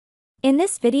In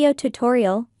this video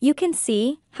tutorial, you can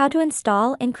see how to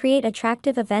install and create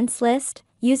attractive events list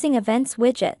using Events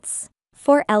Widgets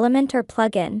for Elementor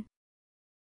plugin.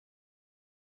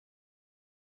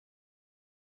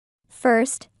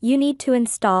 First, you need to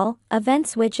install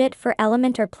Events Widget for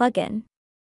Elementor plugin.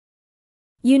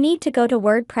 You need to go to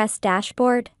WordPress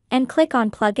dashboard and click on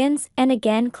Plugins and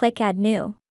again click Add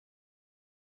New.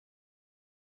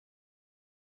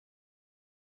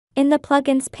 In the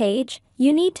Plugins page,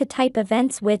 you need to type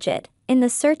Events Widget in the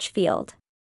search field.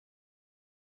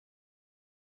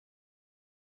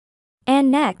 And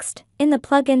next, in the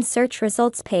Plugin search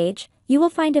results page, you will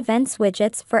find Events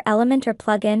Widgets for Elementor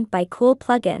plugin by Cool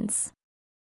Plugins.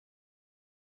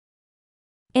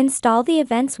 Install the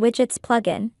Events Widgets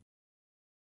plugin.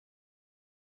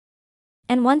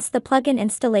 And once the plugin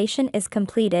installation is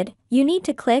completed, you need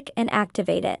to click and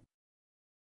activate it.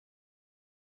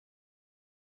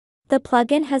 The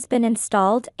plugin has been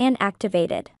installed and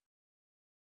activated.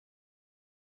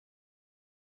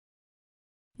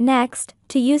 Next,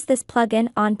 to use this plugin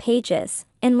on Pages,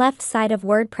 in left side of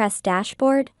WordPress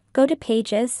dashboard, go to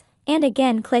Pages, and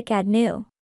again click Add New.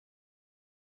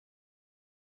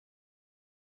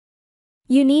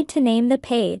 You need to name the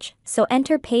page, so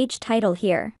enter page title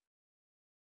here.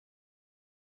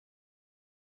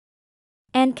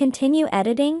 And continue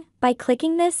editing by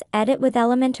clicking this Edit with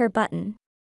Elementor button.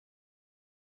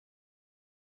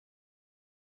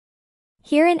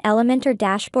 Here in Elementor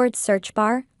dashboard search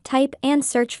bar, type and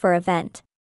search for event.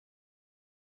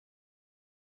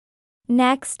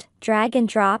 Next, drag and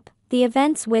drop the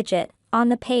Events widget on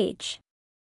the page.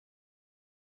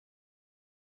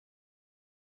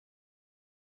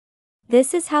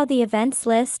 This is how the events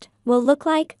list will look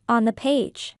like on the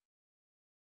page.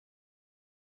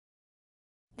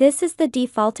 This is the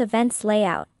default events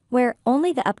layout, where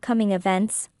only the upcoming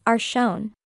events are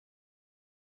shown.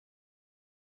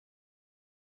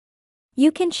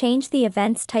 You can change the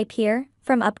events type here,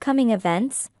 from upcoming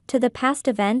events to the past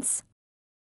events,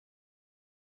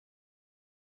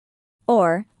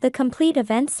 or the complete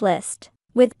events list,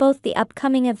 with both the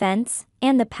upcoming events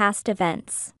and the past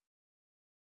events.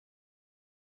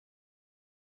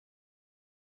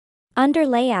 Under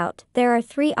Layout, there are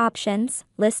three options: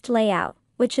 List Layout,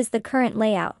 which is the current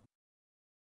layout.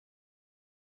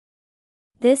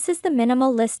 This is the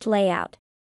minimal list layout.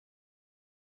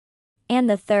 And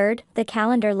the third, the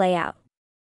calendar layout.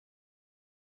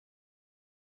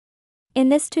 In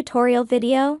this tutorial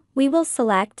video, we will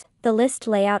select the list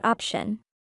layout option.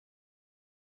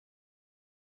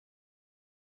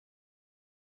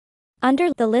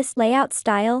 Under the list layout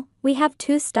style, we have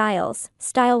two styles,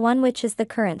 Style 1 which is the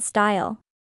current style.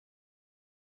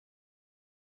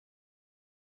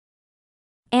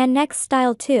 And next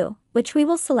Style 2, which we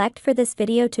will select for this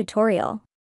video tutorial.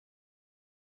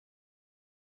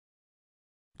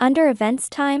 Under Events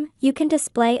Time, you can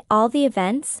display all the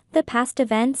events, the past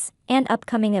events, and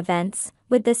upcoming events,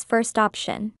 with this first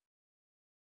option.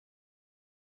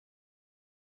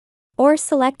 Or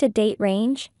select a date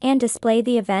range, and display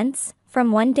the events,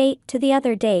 from one date to the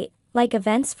other date, like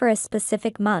events for a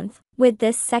specific month, with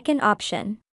this second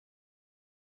option.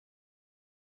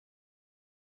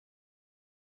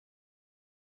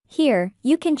 Here,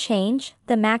 you can change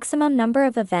the maximum number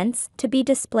of events to be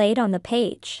displayed on the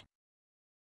page.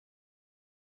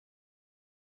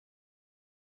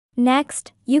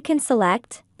 Next, you can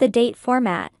select the date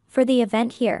format for the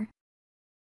event here.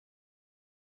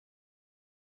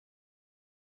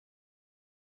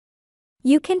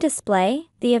 You can display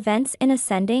the events in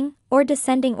ascending or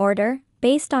descending order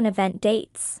based on event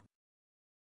dates.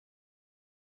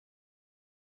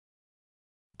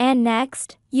 And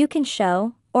next, you can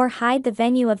show or hide the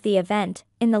venue of the event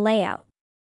in the layout.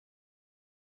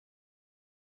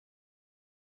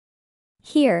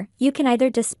 Here, you can either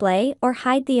display or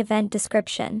hide the event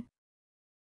description.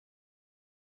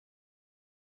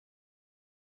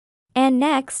 And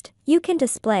next, you can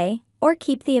display or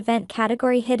keep the event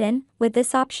category hidden with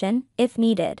this option if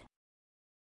needed.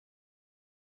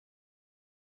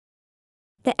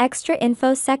 The extra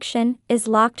info section is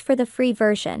locked for the free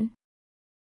version.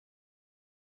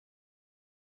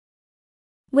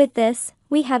 With this,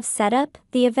 we have set up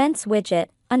the Events widget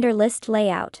under List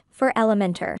Layout for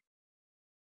Elementor.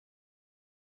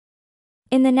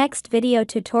 In the next video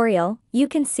tutorial, you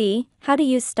can see how to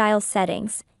use style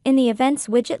settings in the Events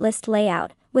widget list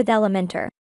layout with Elementor.